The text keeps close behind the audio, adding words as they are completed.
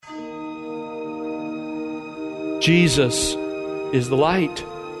Jesus is the light.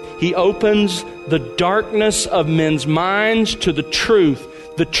 He opens the darkness of men's minds to the truth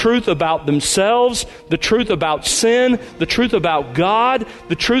about themselves, the truth about sin, the truth about God,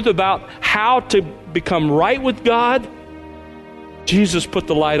 the truth about how to become right with God. Jesus put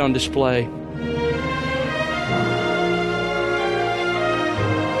the light on display.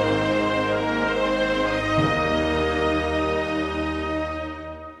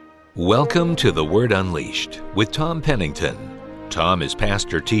 Welcome to The Word Unleashed with Tom Pennington. Tom is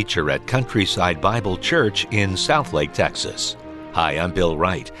pastor-teacher at Countryside Bible Church in Southlake, Texas. Hi, I'm Bill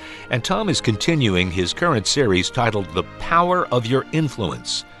Wright, and Tom is continuing his current series titled The Power of Your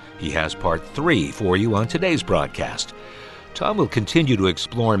Influence. He has part 3 for you on today's broadcast. Tom will continue to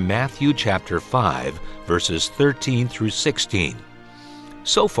explore Matthew chapter 5, verses 13 through 16.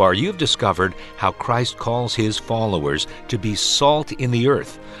 So far, you've discovered how Christ calls his followers to be salt in the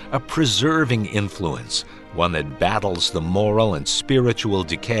earth, a preserving influence, one that battles the moral and spiritual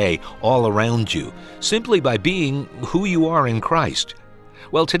decay all around you, simply by being who you are in Christ.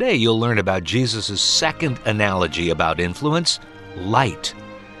 Well, today you'll learn about Jesus' second analogy about influence, light.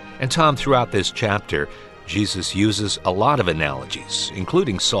 And Tom, throughout this chapter, Jesus uses a lot of analogies,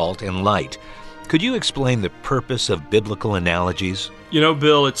 including salt and light. Could you explain the purpose of biblical analogies? You know,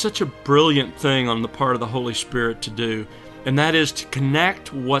 Bill, it's such a brilliant thing on the part of the Holy Spirit to do, and that is to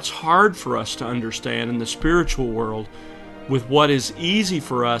connect what's hard for us to understand in the spiritual world with what is easy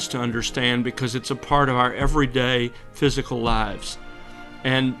for us to understand because it's a part of our everyday physical lives.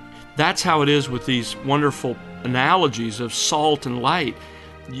 And that's how it is with these wonderful analogies of salt and light.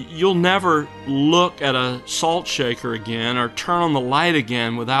 You'll never look at a salt shaker again or turn on the light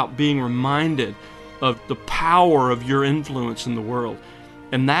again without being reminded of the power of your influence in the world.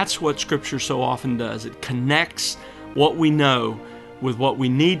 And that's what Scripture so often does. It connects what we know with what we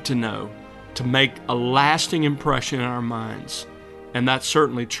need to know to make a lasting impression in our minds. And that's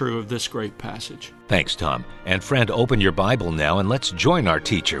certainly true of this great passage. Thanks, Tom. And friend, open your Bible now and let's join our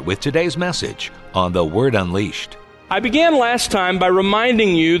teacher with today's message on The Word Unleashed. I began last time by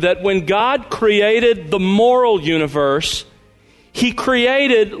reminding you that when God created the moral universe, He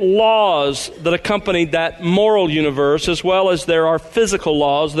created laws that accompanied that moral universe, as well as there are physical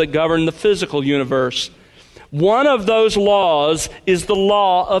laws that govern the physical universe. One of those laws is the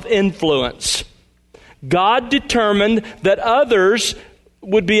law of influence. God determined that others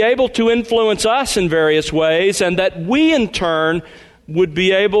would be able to influence us in various ways, and that we in turn would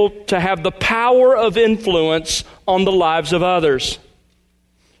be able to have the power of influence on the lives of others.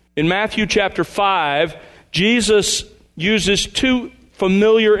 In Matthew chapter 5, Jesus uses 2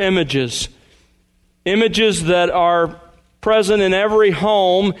 familiar images that are present in every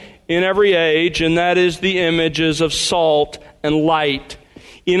home, in every age, and that is the images of salt and light,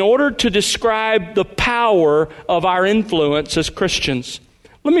 in order to describe the power of our influence as Christians.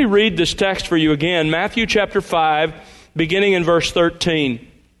 Let me read this text for you again, Matthew chapter 5, beginning in verse 13.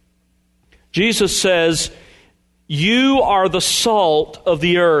 Jesus says, "You are the salt of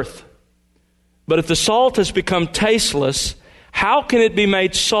the earth. But if the salt has become tasteless, how can it be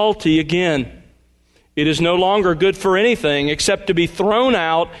made salty again? It is no longer good for anything except to be thrown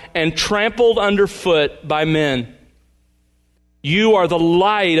out and trampled underfoot by men. You are the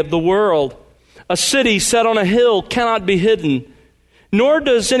light of the world. A city set on a hill cannot be hidden. Nor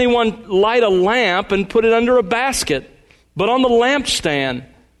does anyone light a lamp and put it under a basket, but on the lampstand,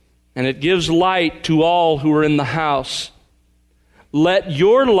 and it gives light to all who are in the house. Let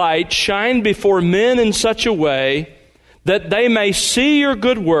your light shine before men in such a way that they may see your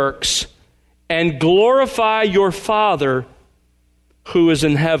good works and glorify your Father who is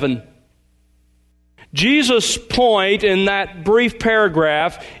in heaven." Jesus' point in that brief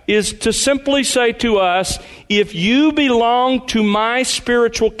paragraph is to simply say to us, if you belong to my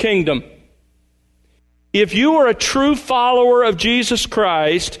spiritual kingdom, if you are a true follower of Jesus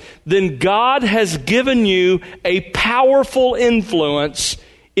Christ, then God has given you a powerful influence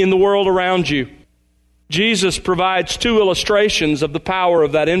in the world around you. Jesus provides 2 illustrations of the power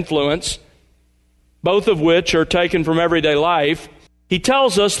of that influence, both of which are taken from everyday life. He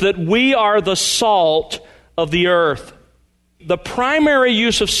tells us that we are the salt of the earth. The primary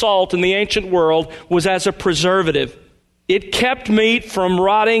use of salt in the ancient world was as a preservative. It kept meat from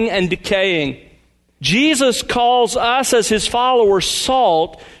rotting and decaying. Jesus calls us as His followers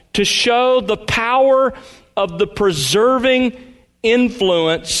salt to show the power of the preserving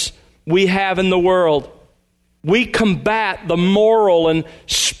influence we have in the world. We combat the moral and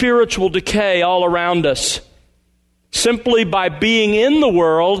spiritual decay all around us simply by being in the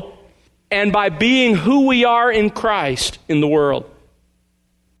world and by being who we are in Christ in the world.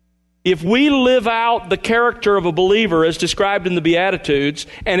 if we live out the character of a believer as described in the Beatitudes,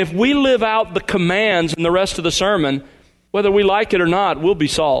 and if we live out the commands in the rest of the sermon, whether we like it or not, we'll be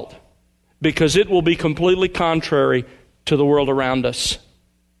salt, because it will be completely contrary to the world around us.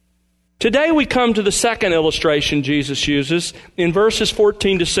 Today we come to the second illustration Jesus uses in verses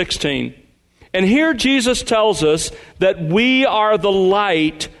 14 to 16. And here Jesus tells us that we are the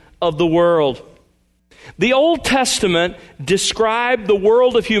light of the world. The Old Testament described the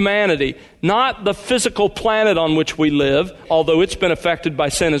world of humanity, not the physical planet on which we live, although it's been affected by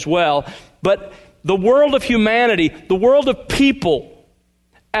sin as well, but the world of humanity, the world of people,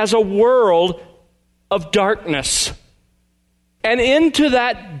 as a world of darkness. And into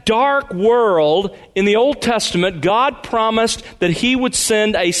that dark world, in the Old Testament, God promised that He would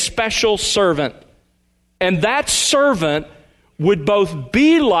send a special servant. And that servant would both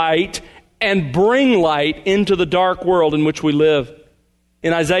be light and bring light into the dark world in which we live.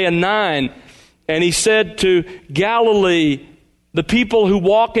 In Isaiah 9, and He said to Galilee, the people who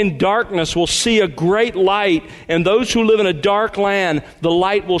walk in darkness will see a great light, and those who live in a dark land, the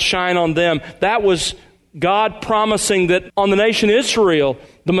light will shine on them. That was God promising that on the nation Israel,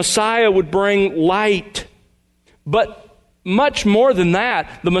 the Messiah would bring light. But much more than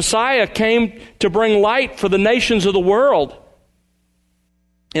that, the Messiah came to bring light for the nations of the world.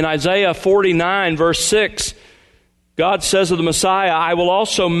 In Isaiah 49, verse 6, God says of the Messiah, I will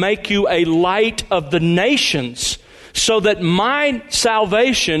also make you a light of the nations, so that my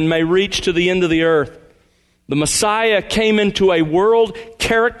salvation may reach to the end of the earth. The Messiah came into a world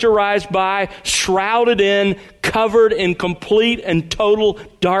characterized by, shrouded in, covered in complete and total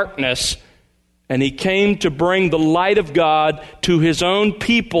darkness. And He came to bring the light of God to His own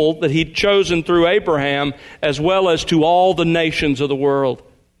people that He'd chosen through Abraham, as well as to all the nations of the world.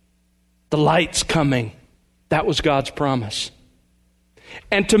 The light's coming. That was God's promise.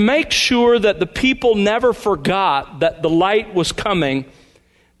 And to make sure that the people never forgot that the light was coming,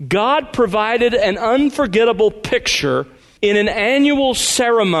 God provided an unforgettable picture in an annual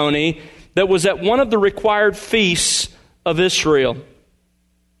ceremony that was at one of the required feasts of Israel.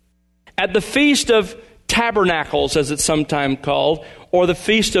 At the Feast of Tabernacles, as it's sometimes called, or the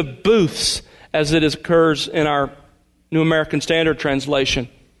Feast of Booths, as it occurs in our New American Standard Translation.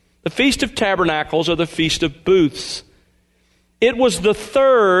 The Feast of Tabernacles or the Feast of Booths. It was the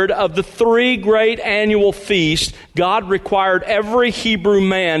third of the three great annual feasts God required every Hebrew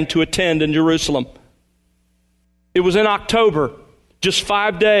man to attend in Jerusalem. It was in October, just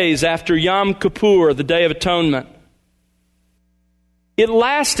 5 days after Yom Kippur, the Day of Atonement. It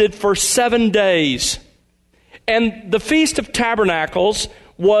lasted for 7 days. And the Feast of Tabernacles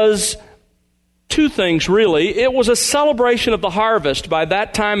was two things, really. It was a celebration of the harvest. By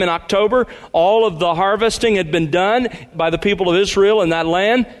that time in October, all of the harvesting had been done by the people of Israel in that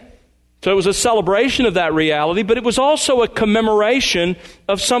land. So it was a celebration of that reality, but it was also a commemoration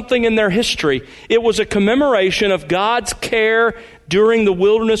of something in their history. It was a commemoration of God's care during the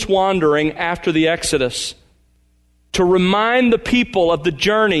wilderness wandering after the Exodus. To remind the people of the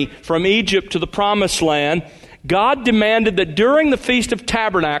journey from Egypt to the Promised Land, God demanded that during the Feast of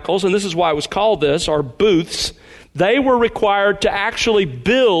Tabernacles, and this is why it was called this, or booths, they were required to actually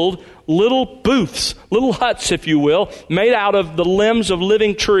build little booths, little huts, if you will, made out of the limbs of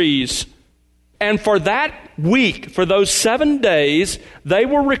living trees. And for that week, for those 7 days, they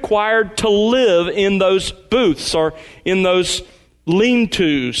were required to live in those booths or in those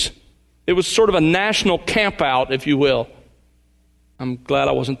lean-tos. It was sort of a national camp-out, if you will. I'm glad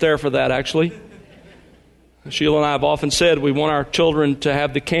I wasn't there for that, actually. Sheila and I have often said we want our children to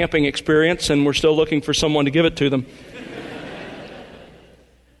have the camping experience, and we're still looking for someone to give it to them.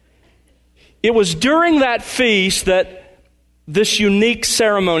 It was during that feast that this unique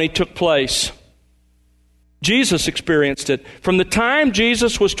ceremony took place. Jesus experienced it. From the time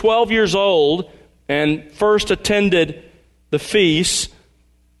Jesus was 12 years old and first attended the feast,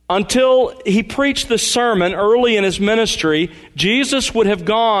 until he preached the sermon early in his ministry, Jesus would have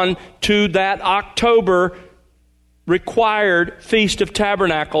gone to that October required Feast of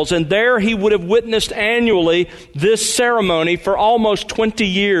Tabernacles, and there he would have witnessed annually this ceremony for almost 20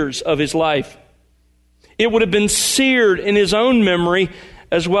 years of his life. It would have been seared in his own memory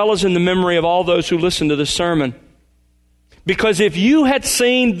as well as in the memory of all those who listened to this sermon. Because if you had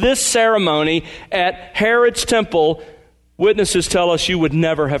seen this ceremony at Herod's temple, witnesses tell us you would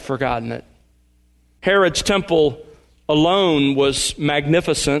never have forgotten it. Herod's temple alone was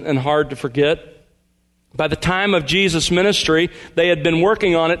magnificent and hard to forget. By the time of Jesus' ministry, they had been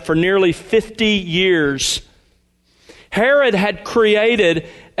working on it for nearly 50 years. Herod had created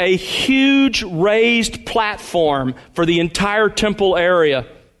a huge raised platform for the entire temple area.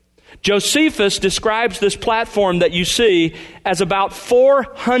 Josephus describes this platform that you see as about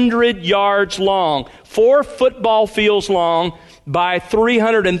 400 yards long, 4 football fields long by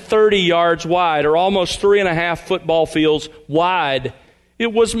 330 yards wide, or almost 3.5 football fields wide.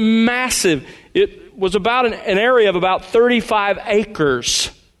 It was massive. It was about an area of about 35 acres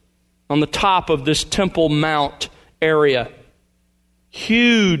on the top of this Temple Mount area.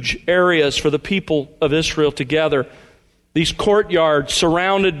 Huge areas for the people of Israel to gather. These courtyards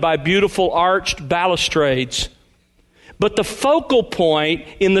surrounded by beautiful arched balustrades. But the focal point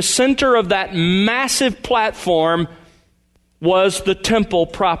in the center of that massive platform was the temple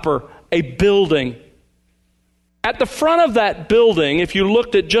proper, a building. At the front of that building, if you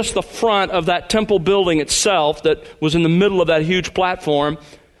looked at just the front of that temple building itself that was in the middle of that huge platform,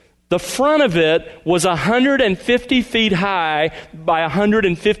 the front of it was 150 feet high by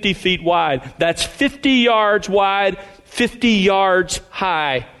 150 feet wide. That's 50 yards wide, 50 yards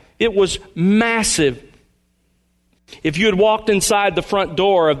high. It was massive. If you had walked inside the front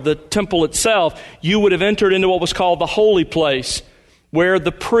door of the temple itself, you would have entered into what was called the holy place, where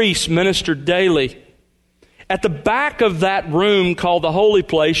the priests ministered daily. At the back of that room called the holy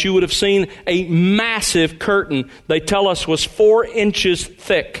place, you would have seen a massive curtain. They tell us was 4 inches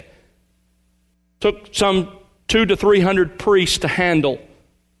thick. Took some 200 to 300 priests to handle.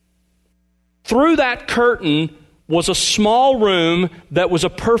 Through that curtain was a small room that was a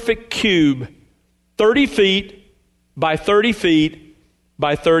perfect cube, 30 feet by 30 feet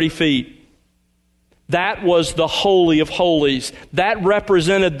by 30 feet. That was the Holy of Holies. That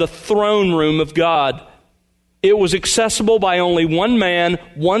represented the throne room of God. It was accessible by only one man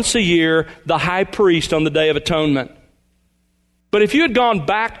once a year, the high priest on the Day of Atonement. But if you had gone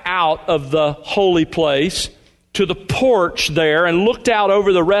back out of the holy place to the porch there and looked out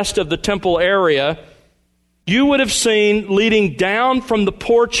over the rest of the temple area, you would have seen, leading down from the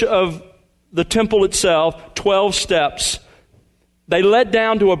porch of the temple itself, 12 steps. They led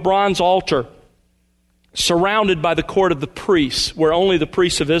down to a bronze altar surrounded by the court of the priests, where only the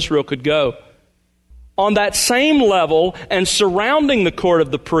priests of Israel could go. On that same level and surrounding the court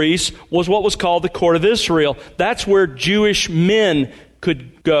of the priests was what was called the court of Israel. That's where Jewish men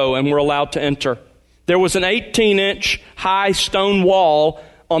could go and were allowed to enter. There was an 18-inch high stone wall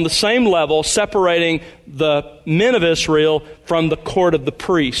on the same level separating the men of Israel from the court of the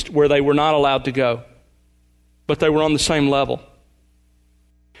priest, where they were not allowed to go. But they were on the same level.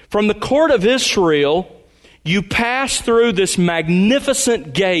 From the court of Israel, you pass through this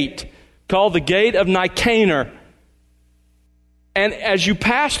magnificent gate called the Gate of Nicanor. And as you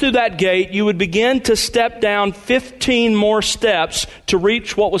pass through that gate, you would begin to step down 15 more steps to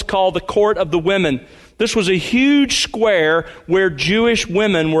reach what was called the Court of the Women. This was a huge square where Jewish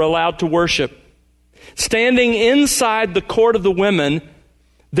women were allowed to worship. Standing inside the Court of the Women,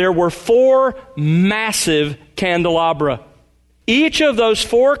 there were 4 massive candelabra. Each of those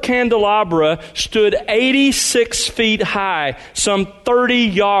 4 candelabra stood 86 feet high, some 30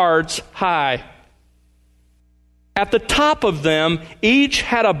 yards high. At the top of them, each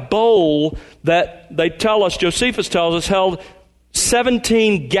had a bowl that they tell us, Josephus tells us, held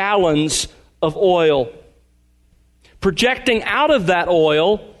 17 gallons of oil. Projecting out of that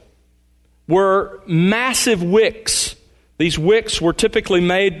oil were massive wicks. These wicks were typically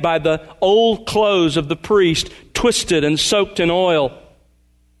made by the old clothes of the priest, twisted and soaked in oil.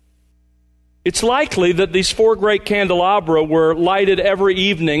 It's likely that these 4 great candelabra were lighted every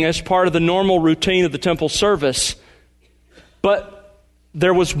evening as part of the normal routine of the temple service. But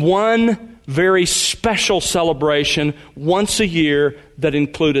there was one very special celebration once a year that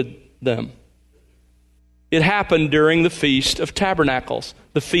included them. It happened during the Feast of Tabernacles,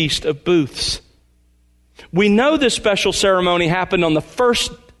 the Feast of Booths. We know this special ceremony happened on the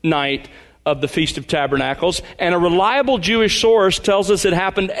first night of the Feast of Tabernacles, and a reliable Jewish source tells us it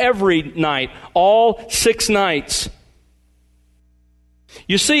happened every night, all 6 nights.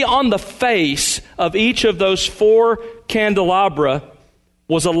 You see, on the face of each of those 4 candelabra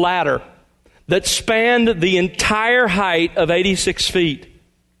was a ladder that spanned the entire height of 86 feet.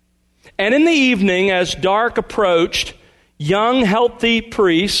 And in the evening, as dark approached, young, healthy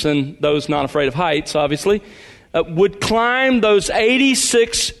priests, and those not afraid of heights, obviously, would climb those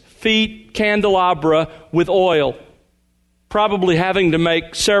 86 feet candelabra with oil, probably having to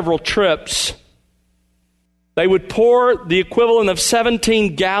make several trips. They would pour the equivalent of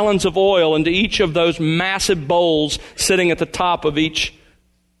 17 gallons of oil into each of those massive bowls sitting at the top of each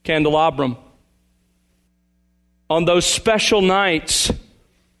candelabrum. On those special nights,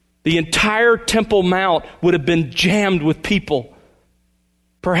 the entire Temple Mount would have been jammed with people.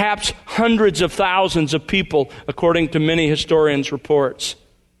 Perhaps hundreds of thousands of people, according to many historians' reports.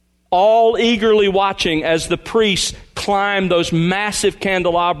 all eagerly watching as the priests climbed those massive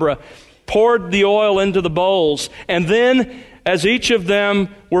candelabra, poured the oil into the bowls, and then, as each of them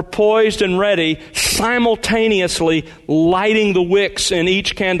were poised and ready, simultaneously lighting the wicks in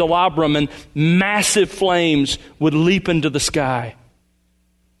each candelabrum, and massive flames would leap into the sky.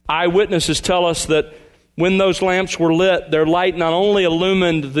 Eyewitnesses tell us that when those lamps were lit, their light not only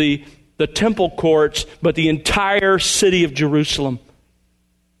illumined the temple courts, but the entire city of Jerusalem.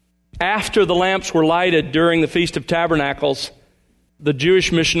 After the lamps were lighted during the Feast of Tabernacles, the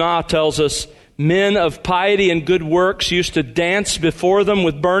Jewish Mishnah tells us, men of piety and good works used to dance before them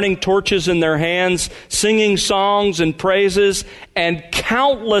with burning torches in their hands, singing songs and praises, and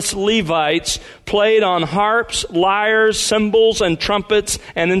countless Levites played on harps, lyres, cymbals, and trumpets,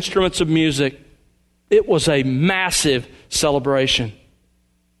 and instruments of music. It was a massive celebration.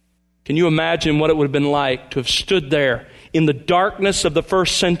 Can you imagine what it would have been like to have stood there in the darkness of the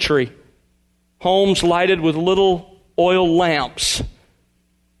first century, homes lighted with little oil lamps,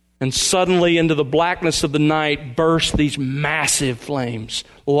 and suddenly into the blackness of the night burst these massive flames,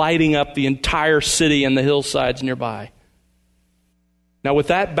 lighting up the entire city and the hillsides nearby. Now, with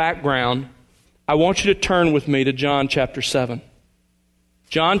that background, I want you to turn with me to John chapter 7.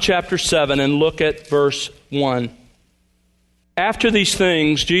 John chapter 7, and look at verse 1. After these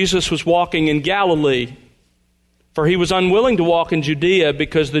things, Jesus was walking in Galilee, for he was unwilling to walk in Judea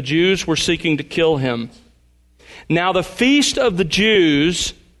because the Jews were seeking to kill him. Now the feast of the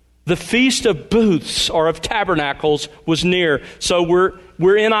Jews, the Feast of Booths, or of Tabernacles, was near. So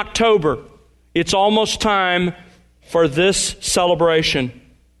we're in October. It's almost time for this celebration.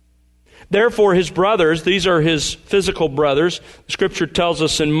 Therefore his brothers, these are his physical brothers. Scripture tells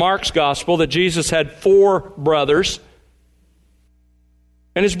us in Mark's gospel that Jesus had 4 brothers.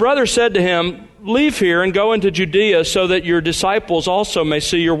 And his brother said to him, leave here and go into Judea so that your disciples also may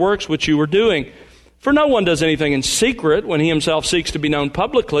see your works which you were doing. For no one does anything in secret when he himself seeks to be known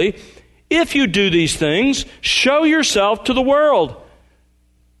publicly. If you do these things, show yourself to the world.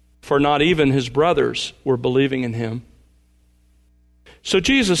 For not even his brothers were believing in him. So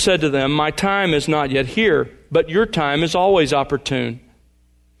Jesus said to them, my time is not yet here, but your time is always opportune.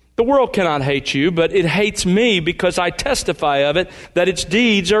 The world cannot hate you, but it hates me because I testify of it that its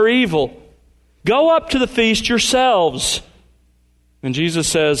deeds are evil. Go up to the feast yourselves. And Jesus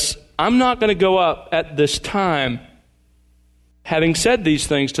says, I'm not going to go up at this time. Having said these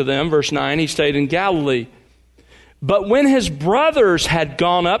things to them, verse 9, he stayed in Galilee. But when his brothers had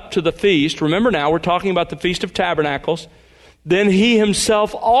gone up to the feast, remember now we're talking about the Feast of Tabernacles, then he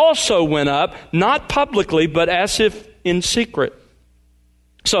himself also went up, not publicly, but as if in secret.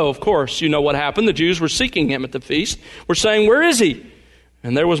 So, of course, you know what happened. The Jews were seeking him at the feast. Were saying, where is he?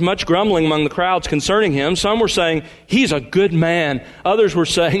 And there was much grumbling among the crowds concerning him. Some were saying, he's a good man. Others were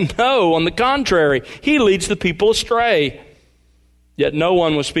saying, no, on the contrary, he leads the people astray. Yet no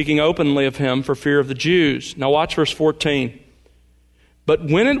one was speaking openly of him for fear of the Jews. Now watch verse 14. But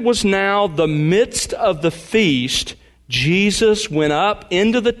when it was now the midst of the feast, Jesus went up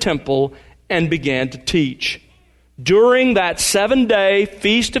into the temple and began to teach. During that 7-day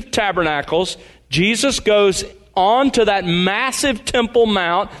Feast of Tabernacles, Jesus goes on to that massive Temple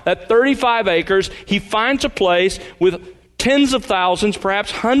Mount, that 35 acres. He finds a place with tens of thousands,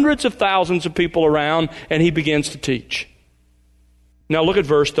 perhaps hundreds of thousands of people around, and he begins to teach. Now look at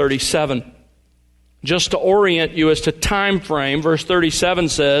verse 37. Just to orient you as to time frame, verse 37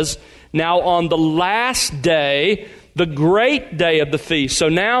 says, now on the last day, the great day of the feast. So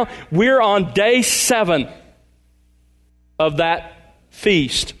now we're on day 7 of that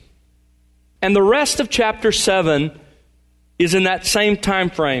feast. And the rest of chapter 7 is in that same time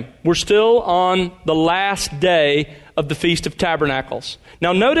frame. We're still on the last day of the Feast of Tabernacles.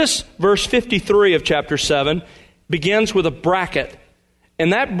 Now notice verse 53 of chapter 7 begins with a bracket.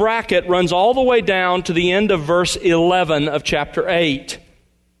 And that bracket runs all the way down to the end of verse 11 of chapter 8.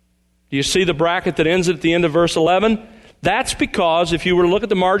 Do you see the bracket that ends at the end of verse 11? That's because, if you were to look at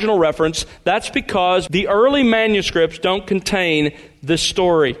the marginal reference, that's because the early manuscripts don't contain this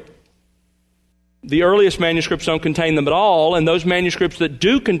story. The earliest manuscripts don't contain them at all, and those manuscripts that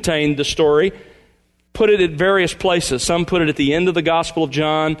do contain the story put it at various places. Some put it at the end of the Gospel of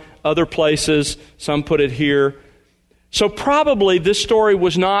John, other places, some put it here. So probably this story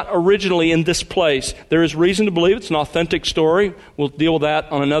was not originally in this place. There is reason to believe it's an authentic story. We'll deal with that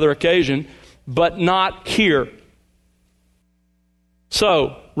on another occasion, but not here.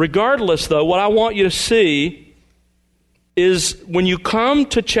 So, regardless though, what I want you to see is when you come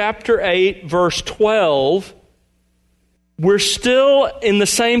to chapter 8, verse 12, we're still in the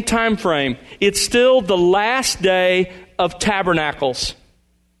same time frame. It's still the last day of Tabernacles.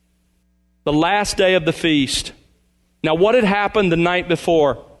 The last day of the feast. Now, what had happened the night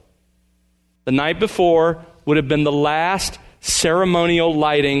before? The night before would have been the last ceremonial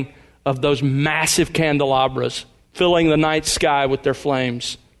lighting of those massive candelabras, filling the night sky with their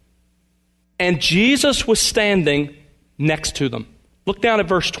flames. And Jesus was standing next to them. Look down at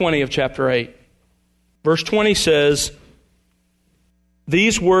verse 20 of chapter 8. Verse 20 says,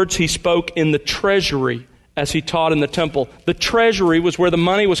 these words he spoke in the treasury as he taught in the temple. The treasury was where the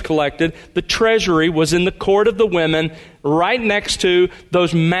money was collected. The treasury was in the court of the women, right next to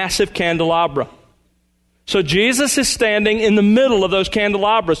those massive candelabra. So Jesus is standing in the middle of those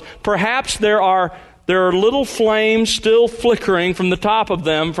candelabras. Perhaps there are little flames still flickering from the top of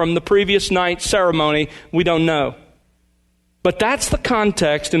them from the previous night's ceremony. We don't know. But that's the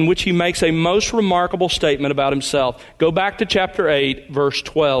context in which he makes a most remarkable statement about himself. Go back to chapter 8, verse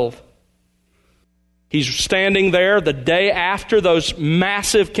 12. He's standing there the day after those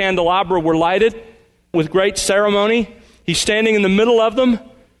massive candelabra were lighted with great ceremony. He's standing in the middle of them,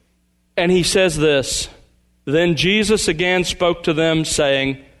 and he says this, then Jesus again spoke to them,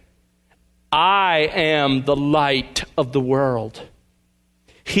 saying, I am the light of the world.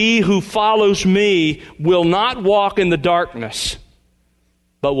 He who follows me will not walk in the darkness,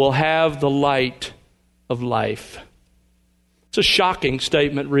 but will have the light of life. It's a shocking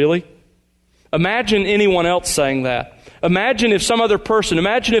statement, really. Imagine anyone else saying that. Imagine if some other person,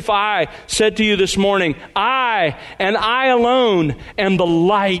 imagine if I said to you this morning, I and I alone am the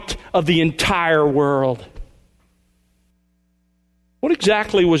light of the entire world. What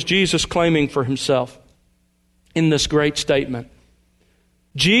exactly was Jesus claiming for himself in this great statement?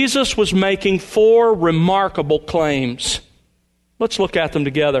 Jesus was making 4 remarkable claims. Let's look at them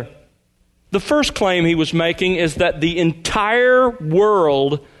together. The first claim he was making is that the entire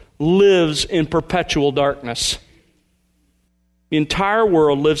world lives in perpetual darkness. The entire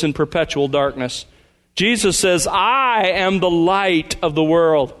world lives in perpetual darkness. Jesus says, I am the light of the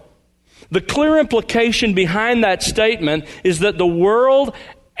world. The clear implication behind that statement is that the world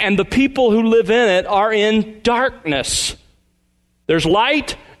and the people who live in it are in darkness. There's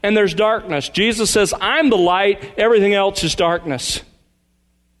light and there's darkness. Jesus says, I'm the light, everything else is darkness.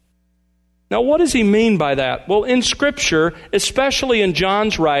 Now, what does he mean by that? Well, in Scripture, especially in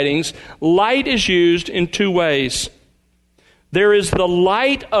John's writings, light is used in 2 ways. There is the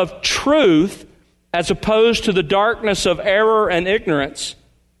light of truth as opposed to the darkness of error and ignorance.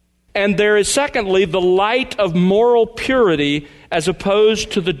 And there is, secondly, the light of moral purity as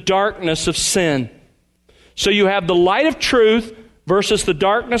opposed to the darkness of sin. So you have the light of truth versus the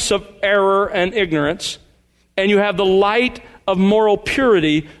darkness of error and ignorance. And you have the light of moral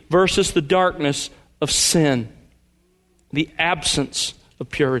purity versus the darkness of sin. The absence of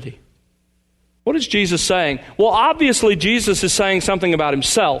purity. What is Jesus saying? Well, obviously Jesus is saying something about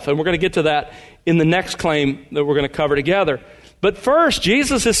himself, and we're going to get to that in the next claim that we're going to cover together. But first,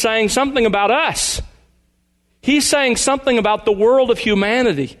 Jesus is saying something about us. He's saying something about the world of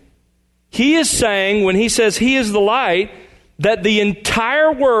humanity. He is saying, when he says he is the light, that the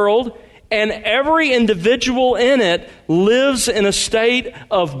entire world and every individual in it lives in a state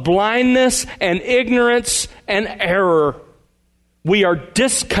of blindness and ignorance and error. We are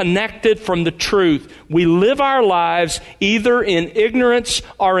disconnected from the truth. We live our lives either in ignorance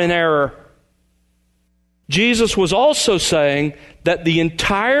or in error. Jesus was also saying that the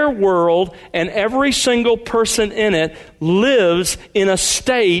entire world and every single person in it lives in a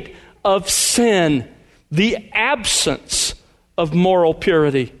state of sin, the absence of moral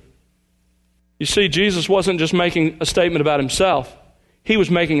purity. You see, Jesus wasn't just making a statement about himself. He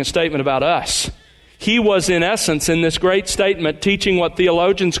was making a statement about us. He was, in essence, in this great statement, teaching what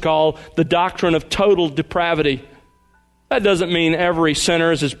theologians call the doctrine of total depravity. That doesn't mean every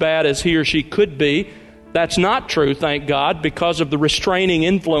sinner is as bad as he or she could be. That's not true, thank God, because of the restraining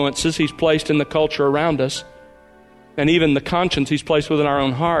influences he's placed in the culture around us, and even the conscience he's placed within our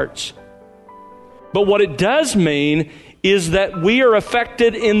own hearts. But what it does mean is that we are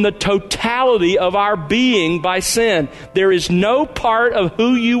affected in the totality of our being by sin. There is no part of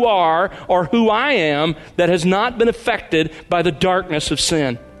who you are or who I am that has not been affected by the darkness of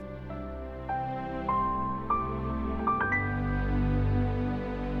sin.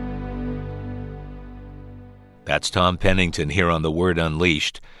 That's Tom Pennington here on The Word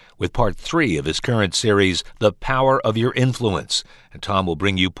Unleashed with part 3 of his current series, The Power of Your Influence. And Tom will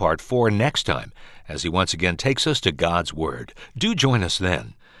bring you part 4 next time as he once again takes us to God's Word. Do join us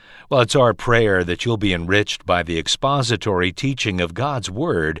then. Well, it's our prayer that you'll be enriched by the expository teaching of God's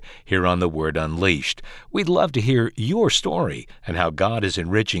Word here on The Word Unleashed. We'd love to hear your story and how God is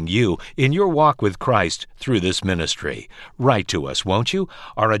enriching you in your walk with Christ through this ministry. Write to us, won't you?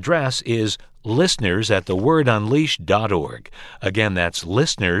 Our address is listeners@thewordunleashed.org. Again, that's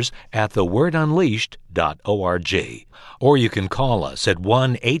listeners@thewordunleashed.org. Or you can call us at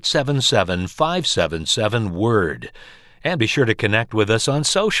 1-877-577-WORD. And be sure to connect with us on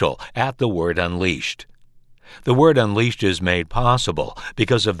social at The Word Unleashed. The Word Unleashed is made possible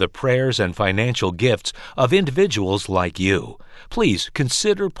because of the prayers and financial gifts of individuals like you. Please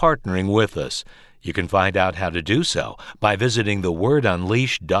consider partnering with us. You can find out how to do so by visiting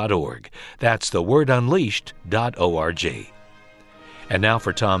thewordunleashed.org. That's thewordunleashed.org. And now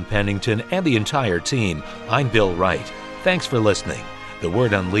for Tom Pennington and the entire team, I'm Bill Wright. Thanks for listening. The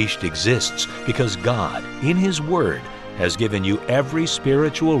Word Unleashed exists because God, in His Word, has given you every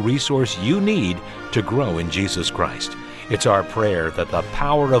spiritual resource you need to grow in Jesus Christ. It's our prayer that the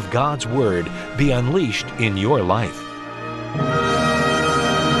power of God's Word be unleashed in your life.